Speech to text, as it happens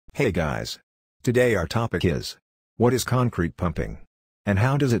Hey guys! Today our topic is, what is concrete pumping? And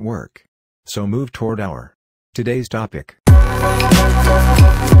how does it work? So move toward our today's topic.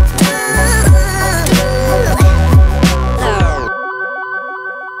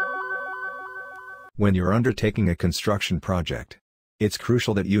 When you're undertaking a construction project, it's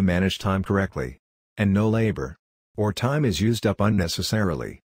crucial that you manage time correctly, and no labor or time is used up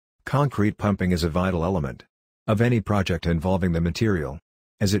unnecessarily. Concrete pumping is a vital element of any project involving the material,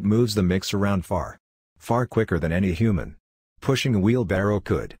 as it moves the mix around far quicker than any human pushing a wheelbarrow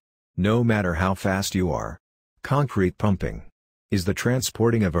could. No matter how fast you are, concrete pumping is the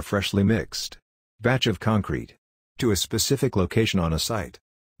transporting of a freshly mixed batch of concrete to a specific location on a site.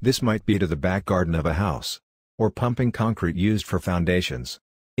 This might be to the back garden of a house, or pumping concrete used for foundations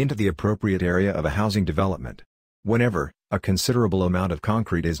into the appropriate area of a housing development. Whenever a considerable amount of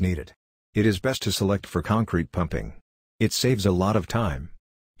concrete is needed, it is best to select for concrete pumping. It saves a lot of time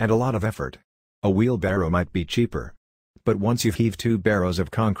and a lot of effort. A wheelbarrow might be cheaper, but once you've heaved 2 barrows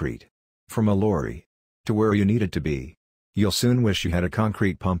of concrete from a lorry to where you need it to be, you'll soon wish you had a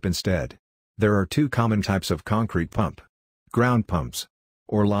concrete pump instead. There are 2 common types of concrete pump: ground pumps,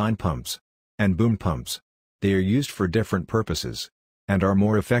 or line pumps, and boom pumps. They are used for different purposes, and are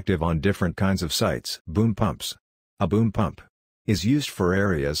more effective on different kinds of sites. Boom pumps. A boom pump is used for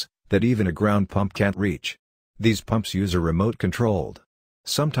areas that even a ground pump can't reach. These pumps use a remote-controlled,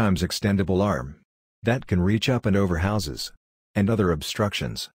 sometimes extendable arm that can reach up and over houses and other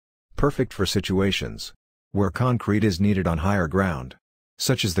obstructions. Perfect for situations where concrete is needed on higher ground,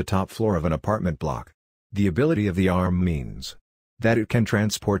 such as the top floor of an apartment block. The ability of the arm means that it can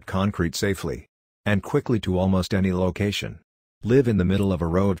transport concrete safely and quickly to almost any location. Live in the middle of a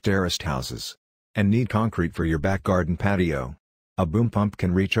row of terraced houses and need concrete for your back garden patio. A boom pump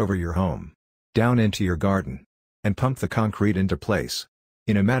can reach over your home, down into your garden, and pump the concrete into place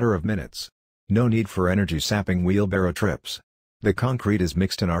in a matter of minutes. No need for energy-sapping wheelbarrow trips. The concrete is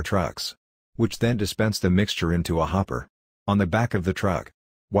mixed in our trucks, which then dispense the mixture into a hopper on the back of the truck.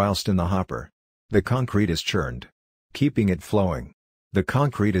 Whilst in the hopper, the concrete is churned, keeping it flowing. The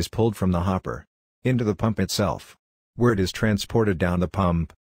concrete is pulled from the hopper into the pump itself, where it is transported down the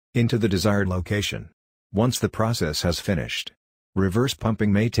pump into the desired location. Once the process has finished, reverse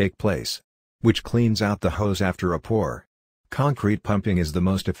pumping may take place, which cleans out the hose after a pour. Concrete pumping is the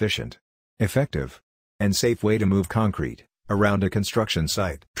most efficient, effective, and safe way to move concrete around a construction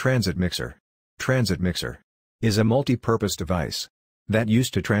site. Transit mixer. Transit mixer is a multi-purpose device that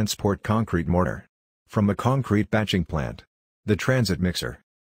used to transport concrete mortar from a concrete batching plant. The transit mixer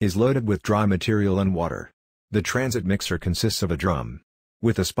is loaded with dry material and water. The transit mixer consists of a drum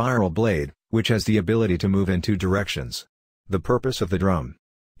with a spiral blade, which has the ability to move in 2 directions. The purpose of the drum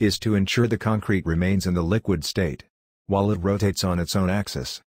is to ensure the concrete remains in the liquid state while it rotates on its own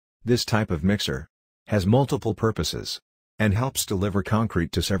axis. This type of mixer has multiple purposes and helps deliver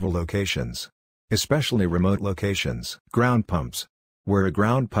concrete to several locations, especially remote locations. Ground pumps. Where a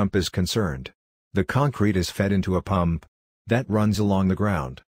ground pump is concerned, the concrete is fed into a pump that runs along the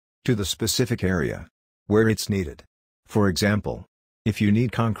ground to the specific area where it's needed. For example, if you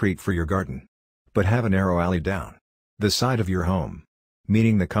need concrete for your garden, but have a narrow alley down the side of your home,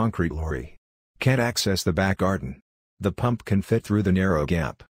 meaning the concrete lorry can't access the back garden, the pump can fit through the narrow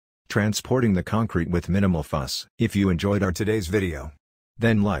gap, transporting the concrete with minimal fuss. If you enjoyed our today's video,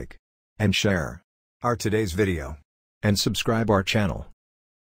 then like and share our today's video and subscribe our channel.